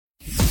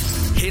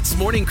HITZ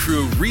Morning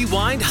Crew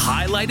Rewind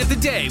Highlight of the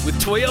Day with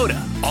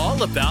Toyota.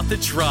 All about the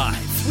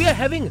drive. We are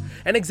having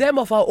an exam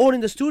of our own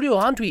in the studio,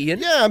 aren't we, Ian?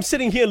 Yeah, I'm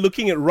sitting here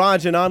looking at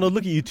Raj and Arnold.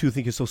 Look at you two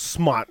think you're so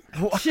smart.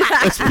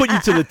 Let's put you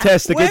to the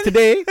test, okay?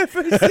 Today,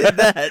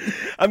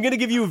 I'm going to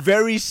give you a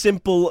very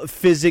simple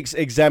physics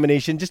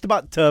examination, just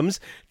about terms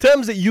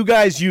that you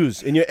guys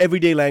use in your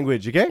everyday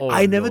language, okay?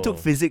 I never took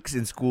physics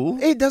in school.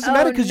 It doesn't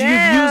matter because you've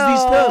used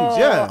these terms,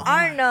 yeah.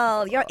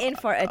 Arnold, you're in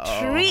for a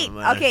treat.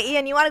 Okay,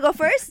 Ian, you want to go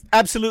first?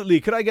 Absolutely.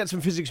 Could I get some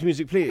physics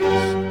music, please?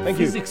 Thank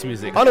you. Physics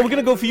music. Arnold, we're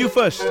going to go for you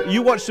first.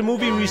 You watched a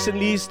movie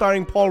recently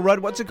starring Paul Rudd.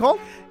 What's it called?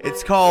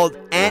 It's called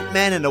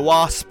Ant-Man and the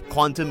Wasp: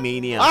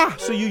 Quantumania. Ah,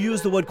 so you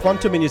use the word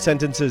quantum in your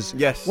sentences.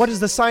 Yes. What is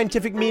the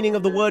scientific meaning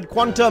of the word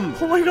quantum?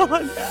 Oh my god.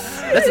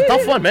 That's a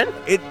tough one, man.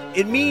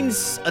 It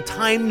means a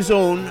time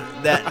zone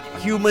that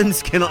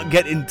humans cannot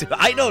get into.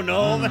 I don't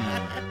know.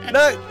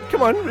 No,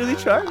 come on, really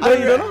try. No,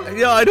 you don't know?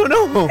 Yeah, I don't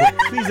know.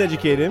 Please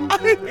educate him. No,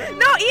 Ian,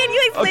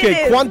 you explain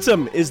Okay, it.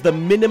 quantum is the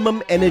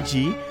minimum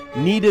energy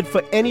needed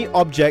for any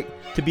object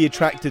to be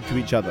attracted to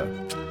each other.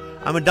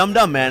 I'm a dumb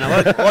man.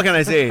 What can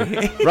I say?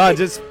 Raj,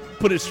 just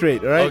put it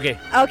straight, all right? Okay.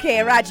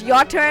 Okay, Raj,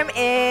 your term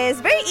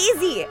is very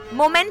easy.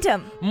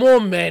 Momentum.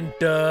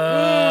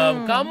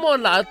 Momentum. Come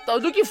on, lah. I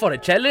was looking for a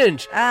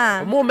challenge.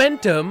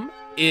 Momentum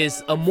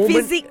is a moment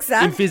Physics,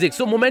 in physics.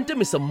 So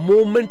momentum is a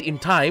moment in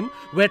time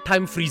where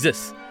time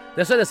freezes.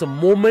 That's why there's a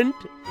moment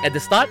at the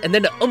start and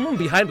then the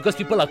behind because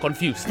people are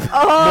confused.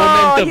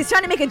 Oh, Momentum. he's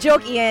trying to make a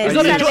joke, Ian. It's He's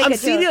not a trying to joke. make I'm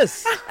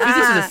serious.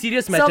 Physics is a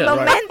serious matter. So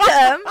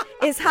momentum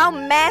is how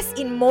mass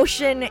in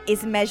motion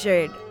is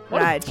measured.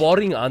 What Raj. a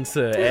boring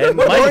answer. And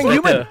mine Boring is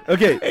human. better.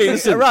 Okay, Hey,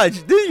 listen.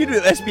 Raj, didn't you do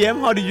SPM?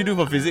 How did you do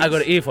for physics? I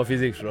got an A for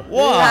physics, bro.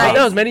 Wow. Nice.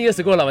 That was many years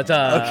ago, lah,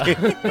 macam. Okay.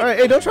 All right,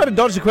 hey, don't try to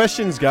dodge the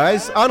questions,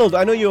 guys. Arnold,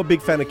 I know you're a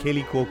big fan of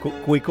Kaylee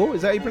Cuoco.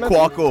 Is that how you pronounce it?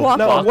 Quaco.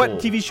 Now, Cuoco. what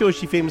TV show is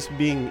she famous for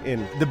being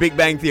in? The Big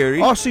Bang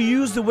Theory. Oh, so you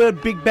use the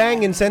word Big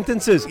Bang in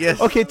sentences.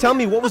 Yes. Okay, tell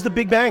me, what was the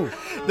Big Bang?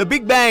 The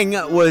Big Bang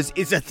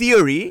it's a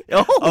theory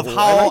of I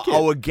how like it.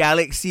 our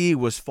galaxy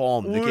was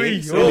formed. Okay,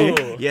 Ui, so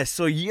really? yes,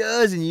 so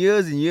years and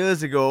years and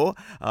years ago,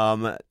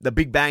 the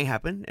Big Bang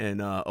happened,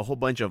 and a whole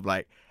bunch of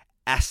like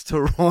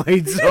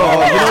asteroids.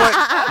 Oh, you know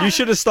what? You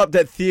should have stopped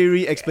that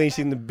theory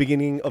explaining the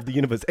beginning of the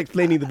universe.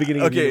 Explaining the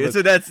beginning of the Okay, universe.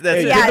 so that's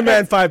Hey, it. Yeah, give the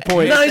man that's- 5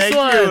 points. Nice Thank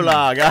one. you,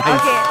 lah,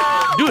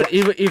 guys. Dude,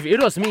 if it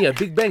was me, a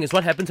Big Bang is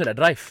what happens when I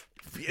drive.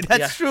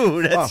 That's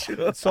true. Wow, That's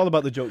true. it's all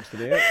about the jokes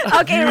today. Eh?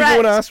 Okay, you Raj.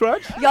 want to ask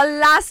Raj? Your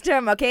last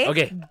term, okay?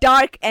 Okay.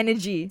 Dark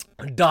energy.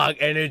 Dark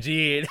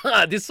energy.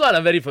 This one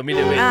I'm very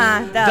familiar with.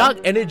 Dark. Dark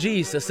energy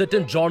is a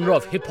certain genre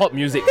of hip-hop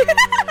music.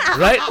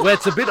 Right? Where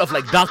it's a bit of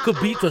like darker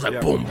beats. So it's like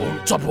boom, boom,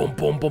 chop, boom,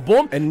 boom, boom,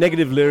 boom. And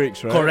negative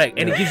lyrics, right? Correct.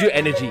 And it gives you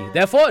energy.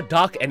 Therefore,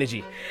 dark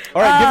energy.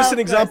 All right, give us an of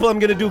example. I'm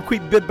going to do a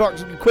quick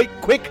beatbox. Quick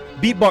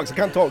beatbox. I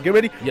can't talk. Get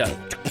ready? Yeah.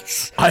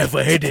 I have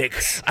a headache.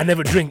 I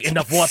never drink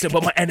enough water,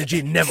 but my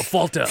energy never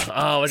falter.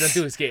 What's that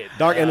too scared?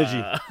 Dark energy.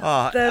 Teruk,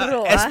 ah.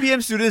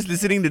 SPM students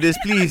listening to this,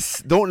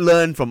 please don't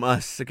learn from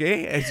us,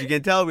 okay? As you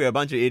can tell, we're a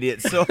bunch of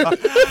idiots. So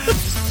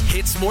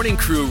HITZ Morning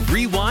Crew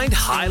Rewind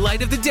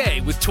Highlight of the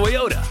Day with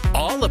Toyota.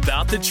 All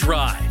about the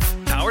drive.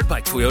 Powered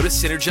by Toyota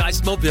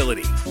Synergized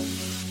Mobility.